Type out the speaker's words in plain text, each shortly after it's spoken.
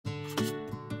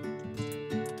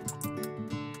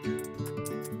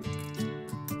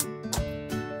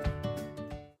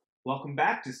Welcome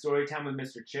back to Storytime with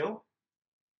Mr. Chill.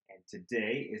 And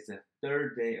today is the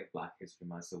third day of Black History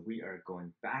Month, so we are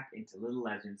going back into Little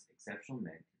Legends, Exceptional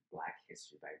Men in Black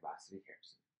History by Vashti.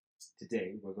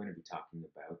 Today we're going to be talking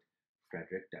about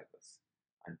Frederick Douglass,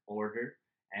 an orator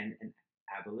and an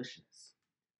abolitionist.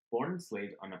 Born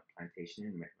enslaved on a plantation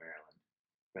in Maryland,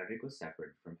 Frederick was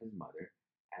separated from his mother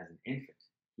as an infant.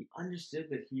 He understood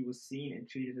that he was seen and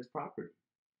treated as property.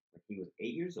 When he was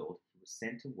 8 years old, he was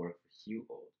sent to work for Hugh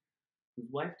Old, whose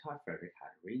wife taught Frederick how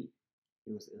to read.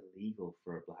 It was illegal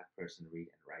for a black person to read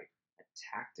and write, a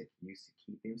tactic used to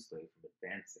keep the enslaved from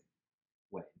advancing.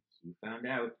 When Hugh found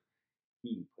out,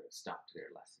 he put a stop to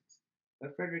their lessons.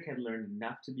 But Frederick had learned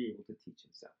enough to be able to teach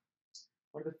himself.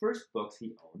 One of the first books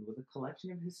he owned was a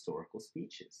collection of historical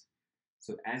speeches.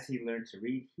 So as he learned to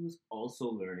read, he was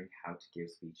also learning how to give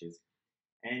speeches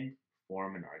and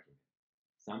form an argument,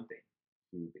 something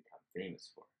he would become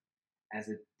famous for. As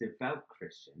a devout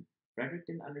Christian, Frederick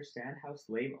didn't understand how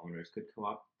slave owners could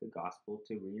co-opt the gospel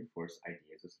to reinforce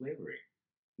ideas of slavery.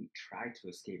 He tried to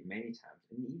escape many times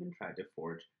and even tried to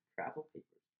forge travel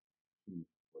papers. He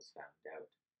was found out,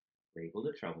 labeled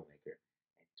a troublemaker,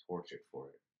 and tortured for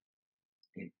it.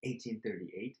 In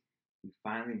 1838, he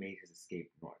finally made his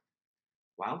escape north.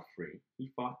 While free,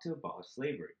 he fought to abolish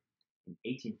slavery. In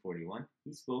 1841,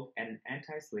 he spoke at an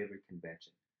anti-slavery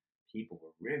convention. People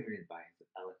were riveted by his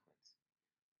eloquence.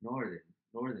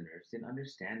 Northerners didn't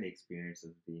understand the experience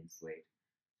of the enslaved,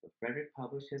 so Frederick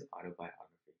published his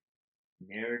autobiography,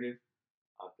 Narrative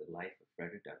of the Life of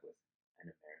Frederick Douglass, an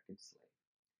American Slave.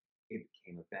 It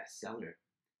became a bestseller.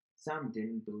 Some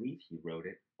didn't believe he wrote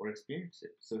it or experienced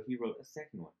it, so he wrote a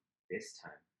second one, this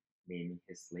time naming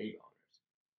his slave owners.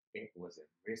 It was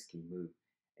a risky move,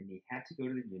 and he had to go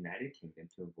to the United Kingdom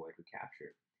to avoid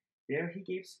recapture. There he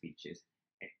gave speeches,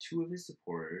 and two of his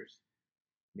supporters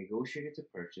negotiated to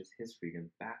purchase his freedom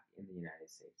back in the United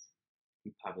States.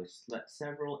 He published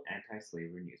several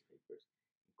anti-slavery newspapers,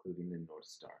 including the North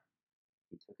Star.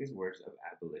 He took his words of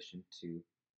abolition to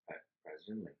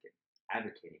President Lincoln,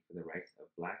 advocating for the rights of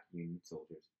black Union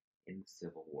soldiers in the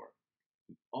Civil War.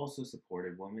 He also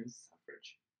supported women's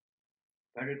suffrage.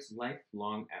 Frederick's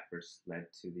lifelong efforts led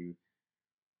to the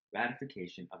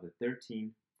ratification of the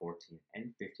 13th, 14th,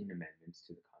 and 15th Amendments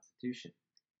to the Constitution,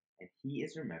 and he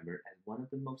is remembered as one of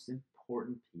the most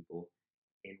important people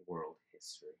in world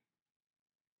history.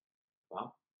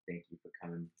 Well, thank you for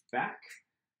coming back,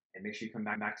 and make sure you come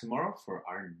back tomorrow for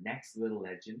our next Little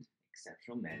Legend,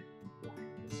 Exceptional Men in Black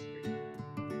History.